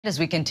As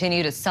we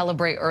continue to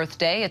celebrate Earth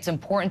Day, it's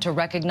important to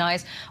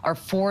recognize our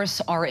forests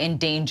are in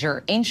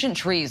danger. Ancient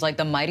trees like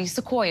the mighty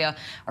sequoia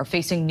are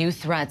facing new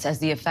threats as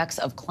the effects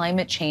of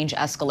climate change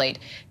escalate.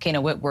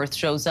 Kayna Whitworth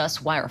shows us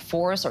why our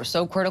forests are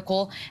so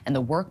critical and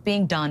the work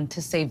being done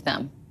to save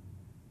them.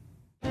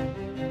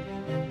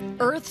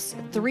 Earth's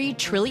 3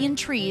 trillion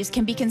trees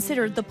can be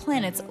considered the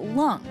planet's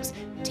lungs,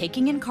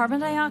 taking in carbon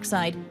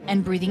dioxide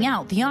and breathing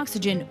out the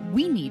oxygen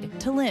we need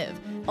to live.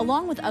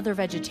 Along with other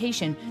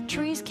vegetation,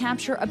 trees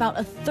capture about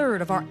a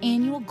third of our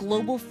annual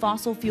global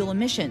fossil fuel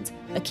emissions,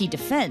 a key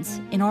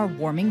defense in our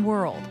warming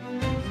world.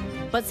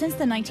 But since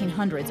the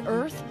 1900s,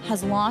 Earth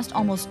has lost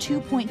almost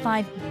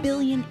 2.5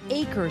 billion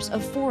acres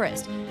of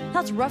forest.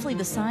 That's roughly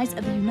the size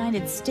of the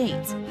United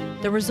States,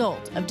 the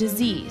result of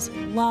disease,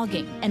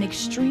 logging, and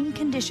extreme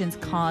conditions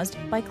caused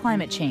by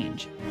climate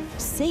change.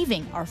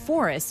 Saving our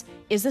forests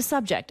is the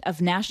subject of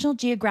National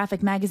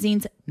Geographic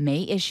magazine's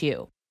May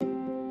issue.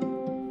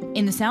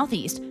 In the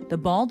southeast, the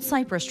bald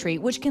cypress tree,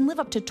 which can live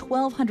up to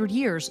 1,200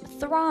 years,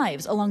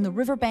 thrives along the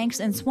riverbanks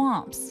and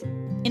swamps.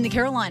 In the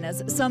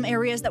Carolinas, some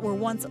areas that were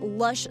once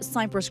lush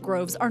cypress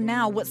groves are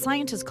now what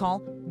scientists call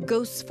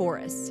ghost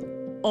forests,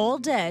 all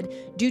dead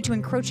due to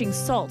encroaching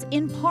salt,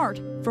 in part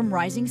from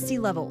rising sea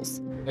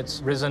levels.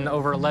 It's risen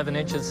over 11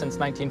 inches since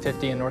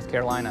 1950 in North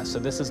Carolina, so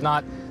this is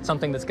not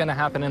something that's going to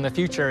happen in the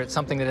future. It's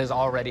something that has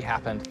already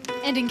happened.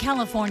 And in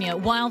California,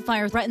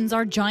 wildfire threatens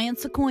our giant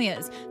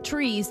sequoias,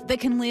 trees that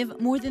can live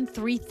more than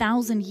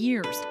 3,000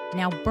 years,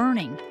 now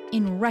burning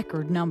in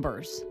record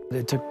numbers.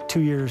 It took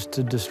 2 years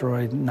to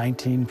destroy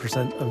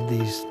 19% of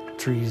these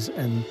trees,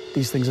 and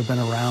these things have been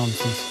around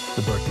since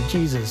the birth of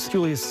Jesus,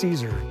 Julius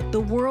Caesar.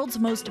 The world's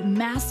most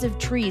massive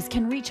trees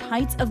can reach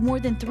heights of more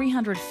than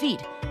 300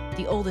 feet.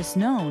 The oldest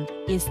known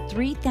is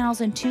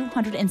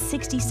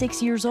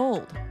 3,266 years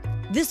old.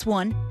 This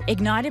one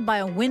ignited by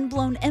a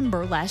wind-blown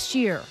ember last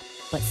year,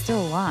 but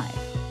still alive.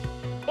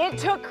 It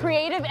took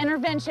creative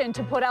intervention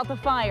to put out the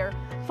fire.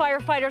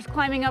 Firefighters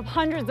climbing up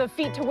hundreds of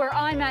feet to where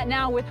I'm at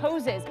now with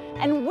hoses.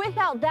 And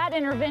without that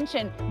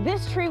intervention,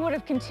 this tree would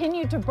have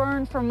continued to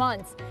burn for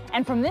months.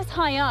 And from this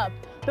high up,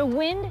 the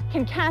wind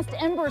can cast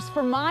embers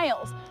for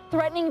miles,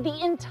 threatening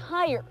the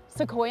entire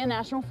Sequoia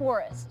National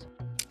Forest.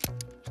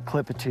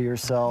 Clip it to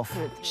yourself.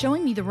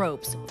 Showing me the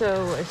ropes.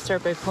 So I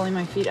start by pulling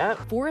my feet up.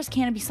 Forest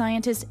canopy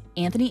scientist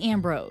Anthony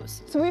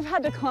Ambrose. So we've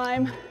had to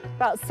climb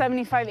about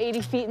 75,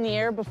 80 feet in the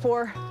air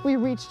before we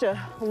reached a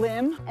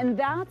limb. And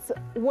that's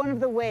one of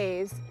the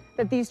ways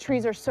that these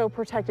trees are so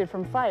protected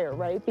from fire,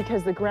 right?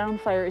 Because the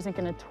ground fire isn't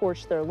going to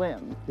torch their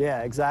limb.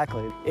 Yeah,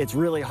 exactly. It's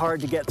really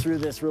hard to get through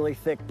this really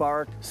thick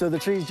bark, so the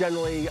trees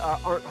generally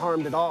aren't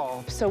harmed at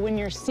all. So when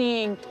you're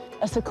seeing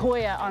a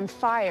sequoia on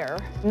fire,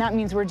 that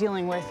means we're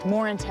dealing with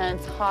more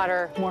intense,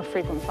 hotter, more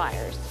frequent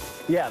fires.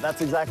 Yeah,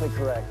 that's exactly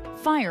correct.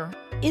 Fire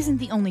isn't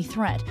the only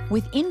threat.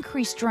 With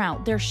increased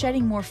drought, they're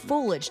shedding more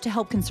foliage to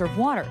help conserve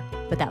water.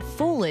 But that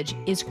foliage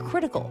is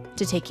critical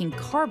to taking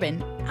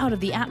carbon out of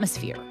the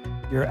atmosphere.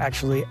 You're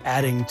actually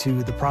adding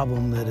to the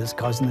problem that is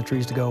causing the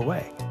trees to go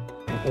away.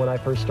 When I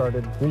first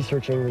started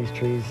researching these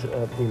trees,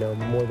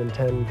 more than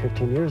 10,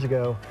 15 years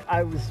ago,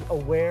 I was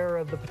aware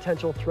of the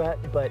potential threat,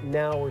 but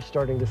now we're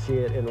starting to see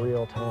it in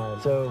real time.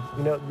 So,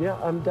 yeah,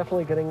 I'm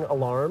definitely getting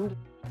alarmed.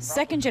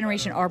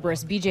 Second-generation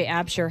arborist B.J.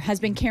 Absher has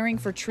been caring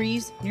for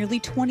trees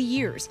nearly 20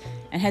 years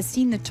and has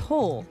seen the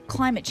toll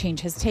climate change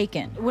has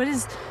taken. What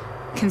is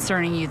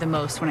concerning you the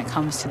most when it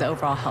comes to the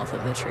overall health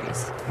of the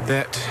trees?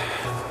 That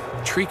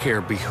tree care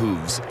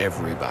behooves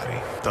everybody.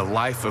 The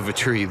life of a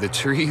tree, the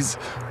trees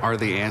are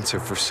the answer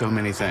for so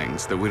many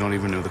things that we don't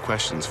even know the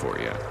questions for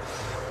yet.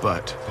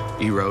 But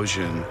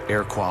erosion,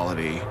 air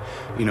quality,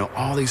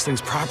 all these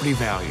things, property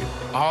value,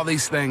 all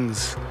these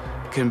things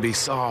can be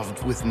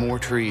solved with more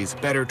trees,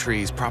 better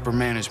trees, proper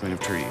management of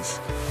trees.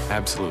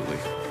 Absolutely.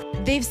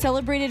 They've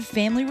celebrated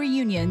family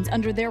reunions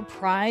under their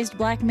prized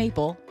black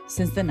maple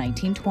since the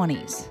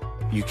 1920s.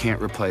 You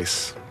can't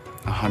replace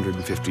a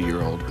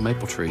 150-year-old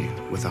maple tree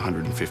with a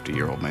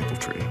 150-year-old maple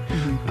tree.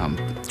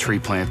 Mm-hmm. Tree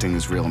planting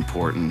is real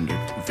important.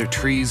 The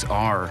trees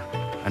are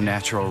a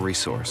natural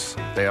resource.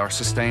 They are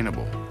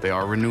sustainable. They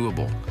are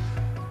renewable.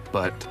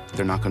 But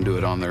they're not going to do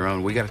it on their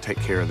own. We got to take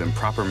care of them.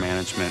 Proper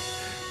management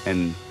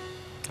and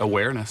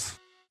awareness.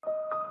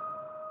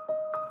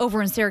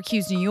 Over in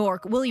Syracuse, New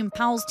York, William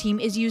Powell's team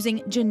is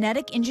using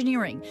genetic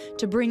engineering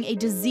to bring a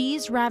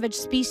disease-ravaged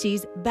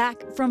species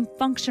back from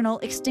functional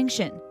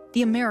extinction,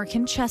 the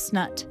American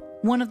chestnut.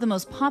 One of the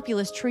most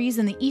populous trees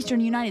in the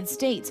eastern United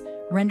States,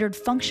 rendered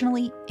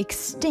functionally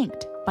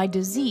extinct by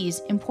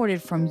disease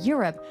imported from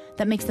Europe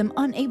that makes them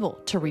unable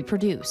to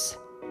reproduce.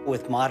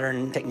 With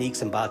modern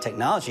techniques and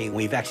biotechnology,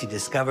 we've actually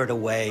discovered a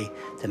way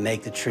to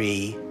make the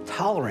tree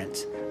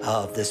tolerant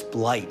of this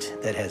blight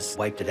that has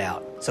wiped it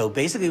out. So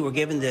basically, we're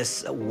giving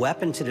this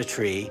weapon to the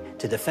tree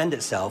to defend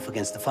itself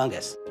against the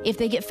fungus. If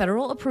they get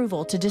federal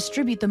approval to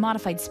distribute the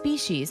modified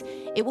species,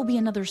 it will be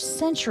another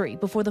century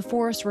before the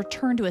forests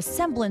return to a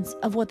semblance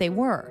of what they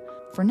were.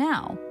 For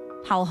now,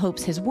 Howell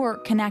hopes his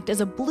work can act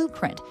as a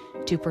blueprint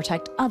to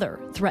protect other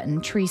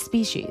threatened tree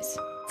species.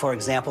 For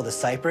example, the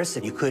cypress,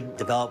 you could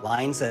develop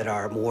lines that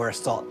are more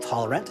salt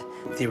tolerant.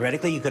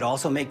 Theoretically, you could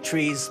also make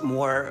trees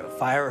more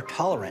fire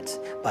tolerant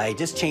by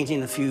just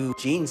changing a few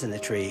genes in the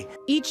tree.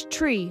 Each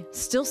tree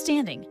still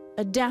standing,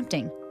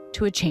 adapting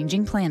to a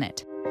changing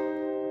planet.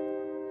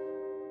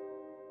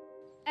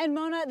 And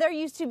Mona, there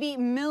used to be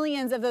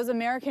millions of those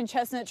American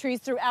chestnut trees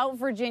throughout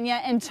Virginia,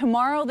 and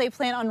tomorrow they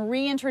plan on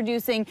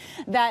reintroducing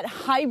that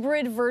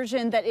hybrid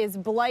version that is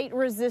blight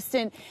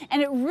resistant.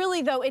 And it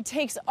really, though, it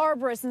takes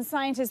arborists and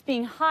scientists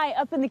being high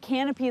up in the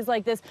canopies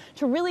like this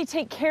to really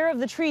take care of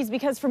the trees,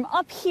 because from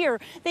up here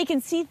they can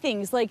see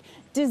things like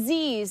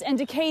disease and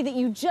decay that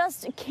you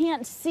just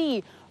can't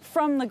see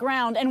from the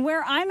ground. And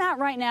where I'm at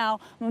right now,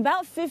 I'm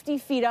about 50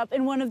 feet up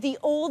in one of the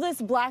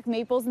oldest black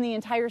maples in the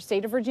entire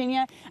state of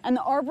Virginia. And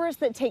the arborists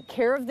that take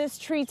care of this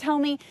tree tell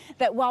me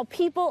that while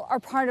people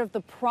are part of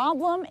the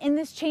problem in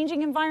this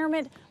changing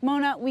environment,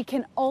 Mona, we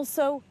can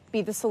also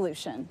be the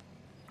solution.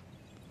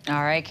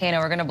 All right, Kayna,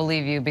 we're going to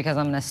believe you because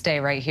I'm going to stay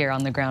right here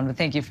on the ground. But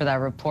thank you for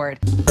that report.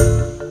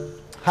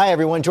 Hi,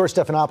 everyone. George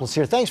Stephanopoulos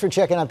here. Thanks for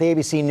checking out the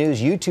ABC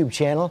News YouTube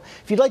channel.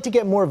 If you'd like to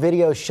get more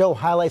videos, show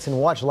highlights, and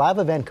watch live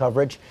event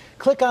coverage,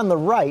 click on the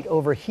right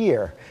over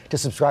here to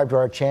subscribe to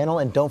our channel.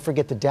 And don't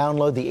forget to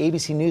download the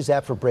ABC News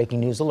app for breaking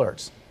news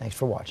alerts. Thanks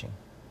for watching.